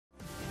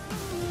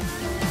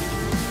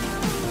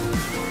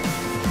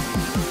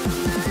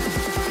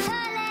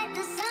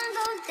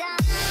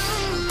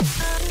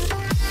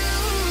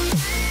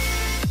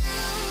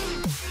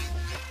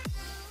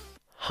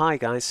Hi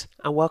guys,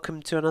 and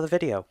welcome to another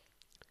video.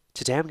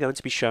 Today I'm going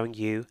to be showing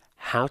you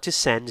how to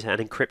send an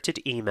encrypted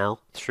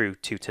email through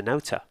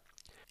Tutanota.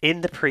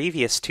 In the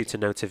previous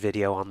Tutanota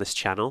video on this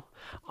channel,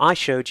 I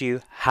showed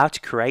you how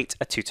to create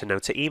a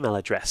Tutanota email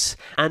address,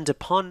 and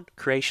upon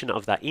creation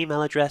of that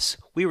email address,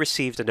 we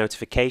received a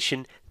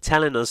notification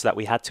telling us that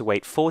we had to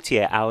wait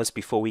 48 hours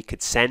before we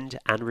could send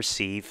and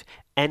receive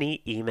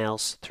any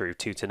emails through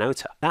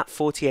Tutanota. That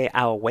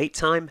 48-hour wait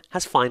time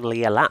has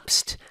finally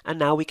elapsed, and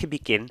now we can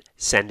begin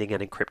sending an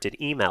encrypted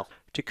email.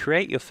 To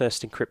create your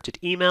first encrypted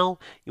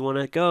email, you want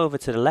to go over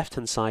to the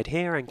left-hand side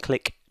here and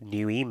click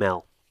New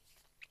Email.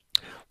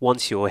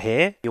 Once you're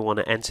here, you want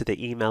to enter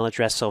the email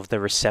address of the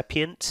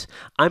recipient.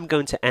 I'm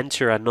going to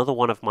enter another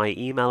one of my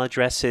email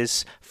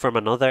addresses from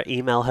another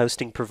email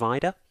hosting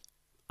provider.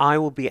 I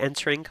will be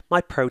entering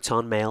my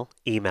ProtonMail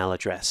email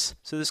address.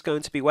 So this is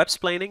going to be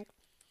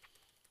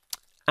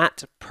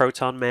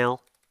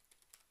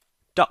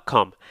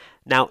websplaining@protonmail.com.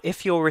 Now,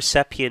 if your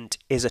recipient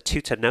is a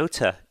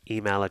Tutanota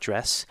email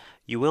address,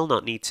 you will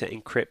not need to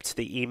encrypt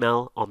the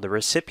email on the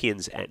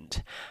recipient's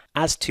end,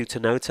 as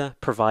Tutanota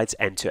provides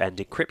end-to-end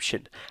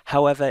encryption.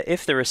 However,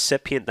 if the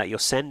recipient that you're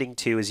sending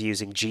to is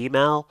using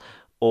Gmail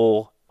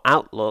or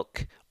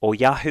Outlook or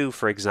Yahoo,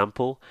 for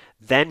example,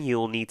 then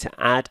you'll need to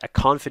add a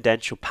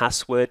confidential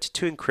password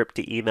to encrypt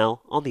the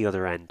email on the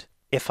other end.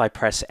 If I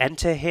press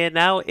enter here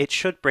now, it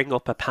should bring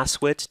up a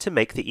password to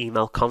make the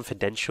email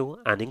confidential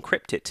and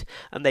encrypted.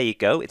 And there you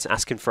go, it's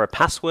asking for a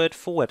password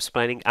for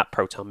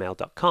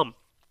websplaining@protonmail.com.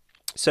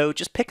 So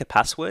just pick a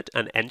password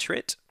and enter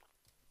it.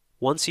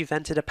 Once you've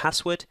entered a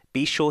password,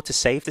 be sure to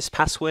save this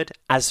password,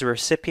 as the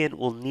recipient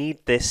will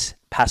need this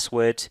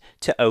password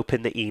to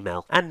open the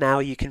email. And now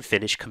you can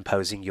finish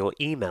composing your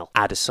email.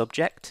 Add a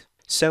subject.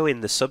 So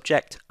in the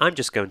subject, I'm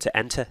just going to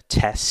enter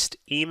test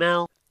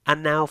email.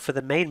 And now for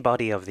the main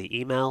body of the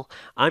email,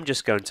 I'm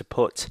just going to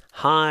put,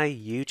 "Hi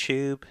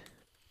YouTube,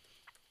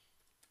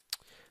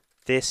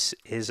 this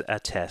is a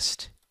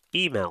test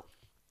email,"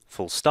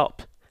 full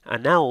stop.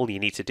 And now all you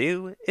need to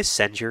do is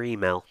send your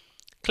email.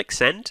 Click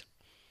send.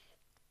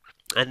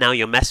 And now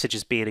your message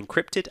is being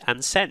encrypted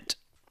and sent.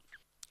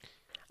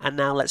 And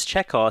now let's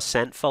check our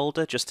sent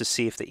folder just to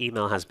see if the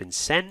email has been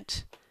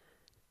sent.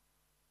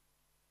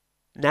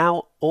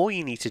 Now all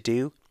you need to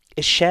do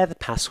is share the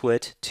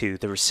password to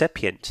the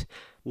recipient.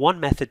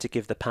 One method to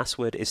give the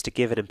password is to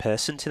give it in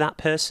person to that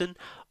person,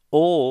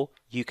 or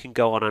you can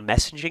go on a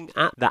messaging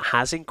app that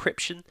has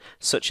encryption,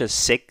 such as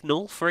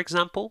Signal, for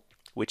example,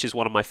 which is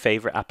one of my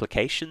favorite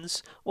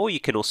applications, or you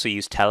can also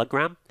use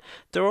Telegram.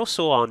 There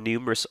also are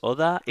numerous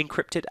other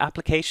encrypted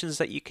applications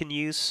that you can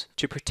use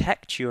to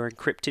protect your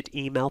encrypted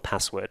email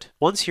password.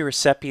 Once your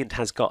recipient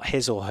has got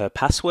his or her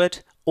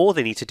password, all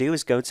they need to do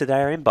is go to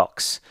their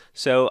inbox.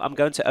 So I'm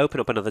going to open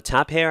up another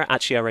tab here.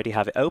 Actually, I already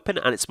have it open,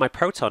 and it's my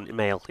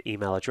ProtonMail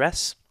email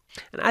address.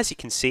 And as you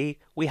can see,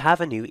 we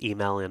have a new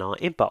email in our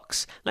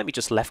inbox. Let me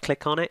just left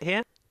click on it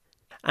here.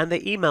 And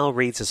the email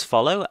reads as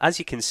follows. As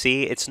you can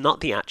see, it's not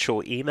the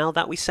actual email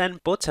that we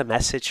send, but a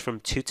message from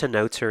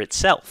Tutanota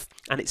itself.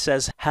 And it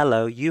says,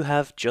 "Hello, you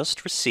have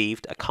just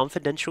received a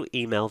confidential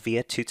email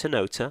via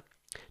Tutanota.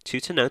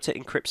 Tutanota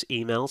encrypts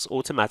emails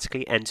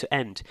automatically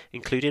end-to-end,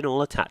 including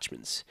all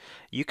attachments.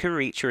 You can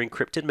reach your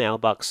encrypted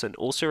mailbox and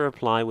also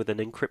reply with an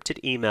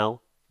encrypted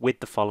email with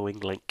the following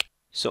link."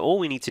 So all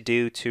we need to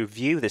do to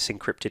view this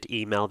encrypted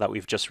email that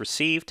we've just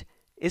received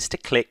is to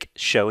click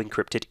Show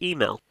Encrypted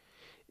Email.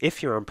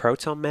 If you're on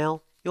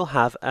ProtonMail, you'll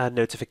have a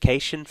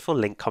notification for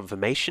link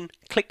confirmation.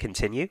 Click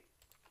Continue.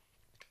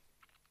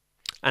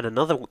 And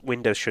another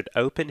window should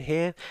open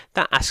here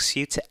that asks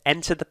you to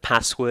enter the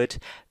password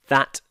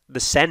that the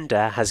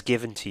sender has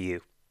given to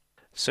you.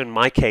 So in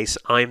my case,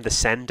 I'm the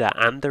sender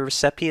and the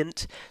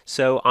recipient,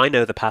 so I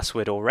know the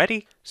password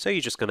already. So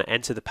you're just going to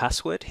enter the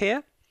password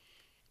here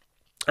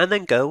and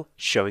then go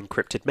Show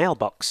Encrypted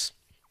Mailbox.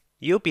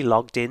 You'll be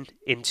logged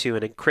into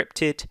an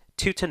encrypted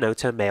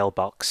Tutanota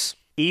mailbox,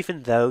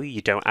 even though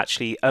you don't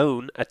actually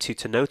own a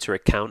Tutanota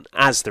account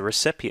as the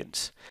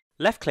recipient.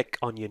 Left click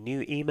on your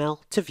new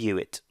email to view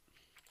it.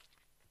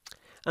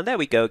 And there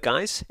we go,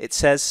 guys. It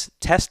says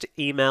test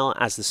email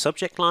as the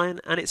subject line,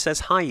 and it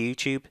says, "Hi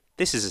YouTube,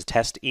 this is a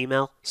test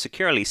email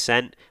securely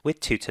sent with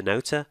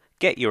Tutanota.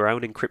 Get your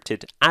own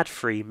encrypted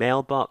ad-free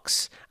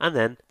mailbox," and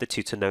then the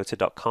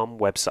tutanota.com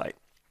website.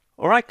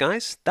 Alright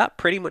guys, that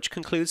pretty much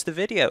concludes the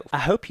video. I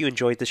hope you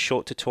enjoyed this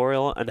short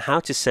tutorial on how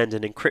to send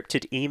an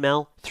encrypted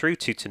email through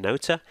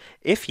Tutanota.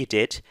 If you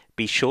did,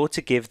 be sure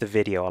to give the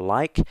video a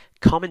like,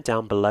 comment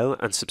down below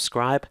and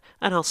subscribe,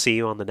 and I'll see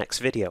you on the next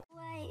video.